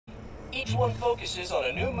Each one focuses on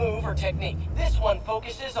a new move or technique. This one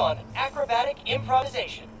focuses on acrobatic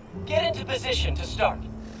improvisation. Get into position to start.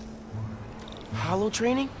 Hollow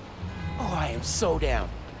training? Oh, I am so down.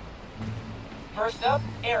 First up,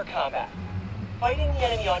 air combat. Fighting the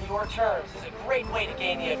enemy on your terms is a great way to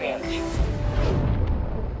gain the advantage.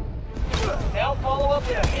 Now follow up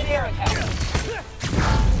with a mid-air attack.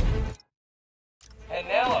 And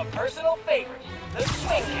now a personal favorite, the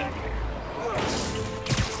swing kick.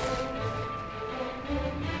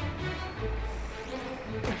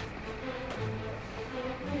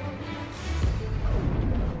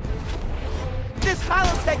 This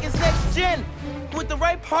holotech is next gen! With the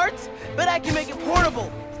right parts, but I can make it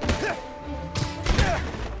portable!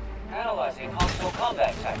 Analyzing hostile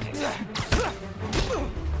combat tactics.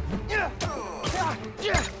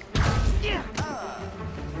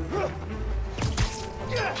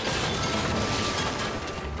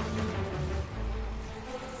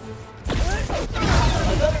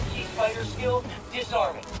 Another key fighter skill,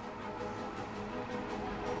 disarming.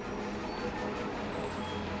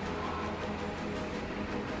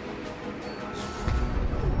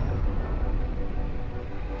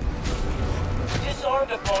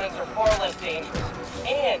 Disarmed opponents are far less dangerous,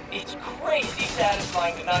 and it's crazy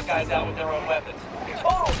satisfying to knock guys out with their own weapons.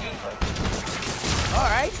 Total duper.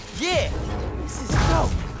 Alright, yeah! This is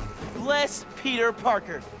dope! Bless Peter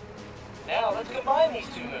Parker. Now let's combine these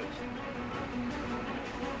two moves.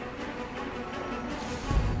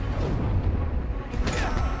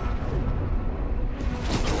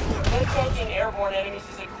 Head-dunking airborne enemies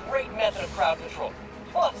is a great method of crowd control.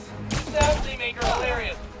 Plus, it's actually make her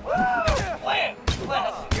hilarious. Woo! Blam!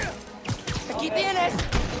 Classic. Aquí tienes!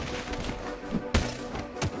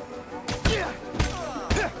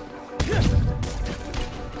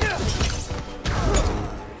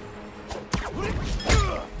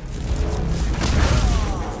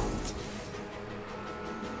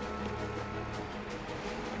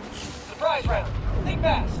 Surprise round. Think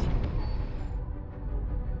fast.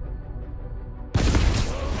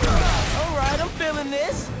 Alright, I'm feeling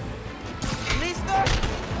this. Listo?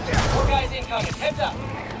 More guys incoming. Heads up.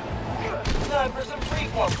 Time for some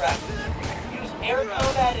freeform practice. Use air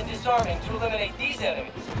combat and disarming to eliminate these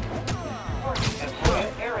enemies. Or you can employ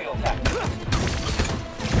aerial tactics.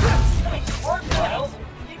 Nice work, Miles.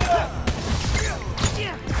 Keep it up.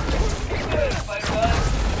 Good, Spider Bud.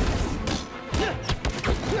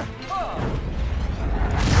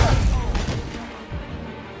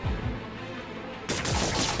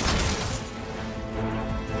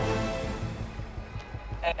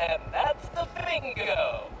 And that's the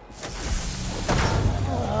bingo!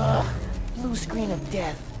 Blue screen of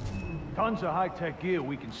death. Tons of high-tech gear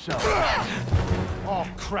we can sell. Oh,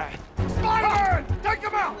 crap. Spider! Take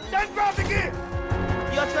him out! Then grab the gear!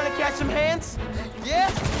 Y'all trying to catch some hands? Yeah?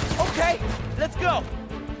 Okay, let's go.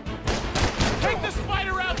 Take the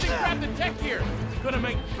spider out and grab the tech gear. Gonna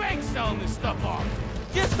make bank selling this stuff off.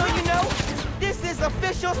 Just so you know, this is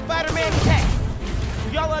official Spider-Man tech.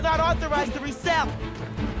 Y'all are not authorized to resell.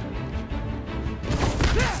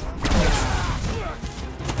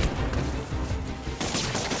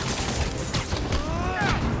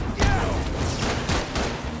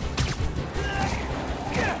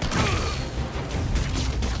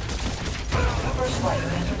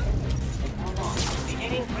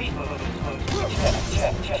 Beginning reboot.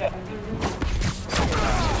 Check.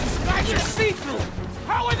 I can see through.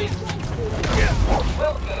 How are these?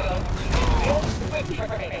 Welcome to Quick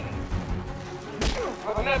Training.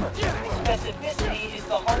 Remember, specificity is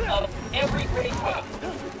the heart of every great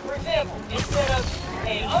weapon. For example, instead of,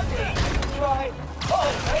 hey, ugly, try, oh,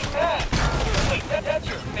 nice pass. Wait, that's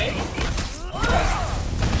your face?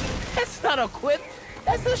 That's not a quip.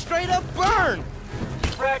 That's a straight up burn.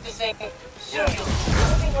 Keep practicing, soon you'll be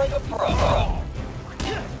looking like a pro.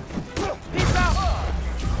 Peace out.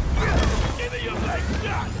 Give me your best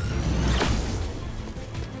shot.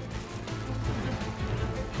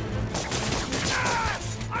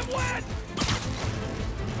 I'm wet.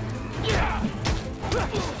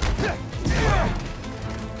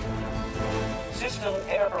 System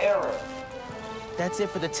error. That's it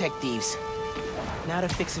for the tech thieves. Now to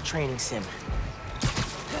fix a training sim.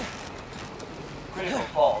 Critical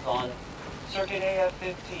fault on circuit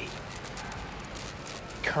AF-15.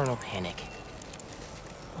 Kernel panic.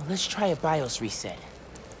 Well, let's try a BIOS reset.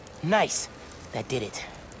 Nice. That did it.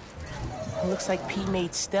 Looks like Pete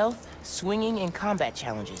made stealth, swinging, and combat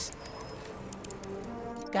challenges.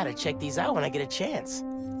 Gotta check these out when I get a chance.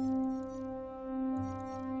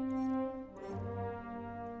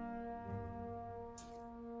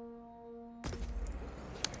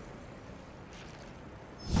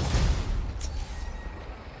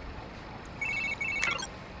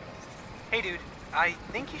 Hey dude, I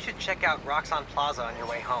think you should check out Roxxon Plaza on your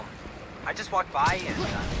way home. I just walked by and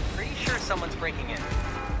I'm pretty sure someone's breaking in.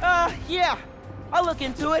 Yeah. I'll look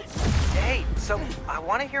into it. Hey, so I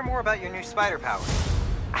want to hear more about your new spider power.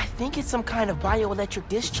 I think it's some kind of bioelectric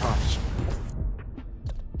discharge.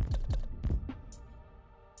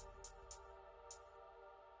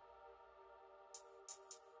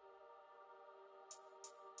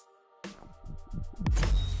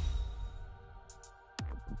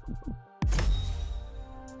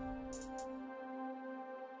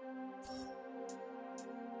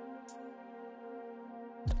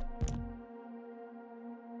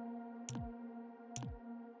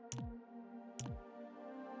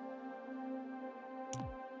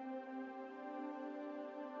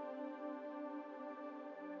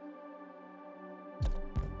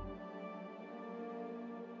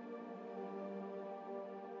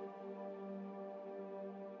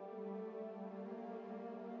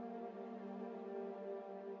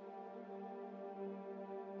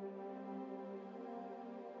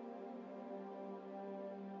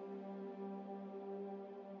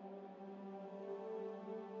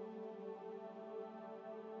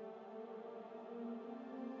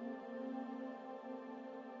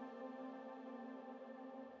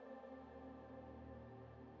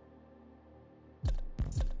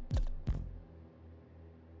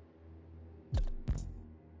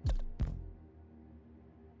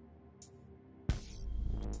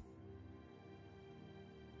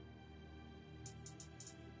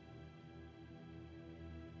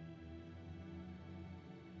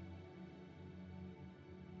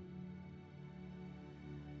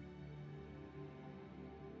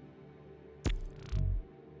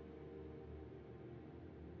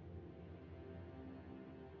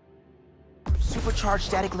 Supercharged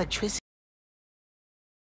static electricity.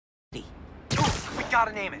 Ooh, we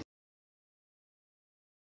gotta name it.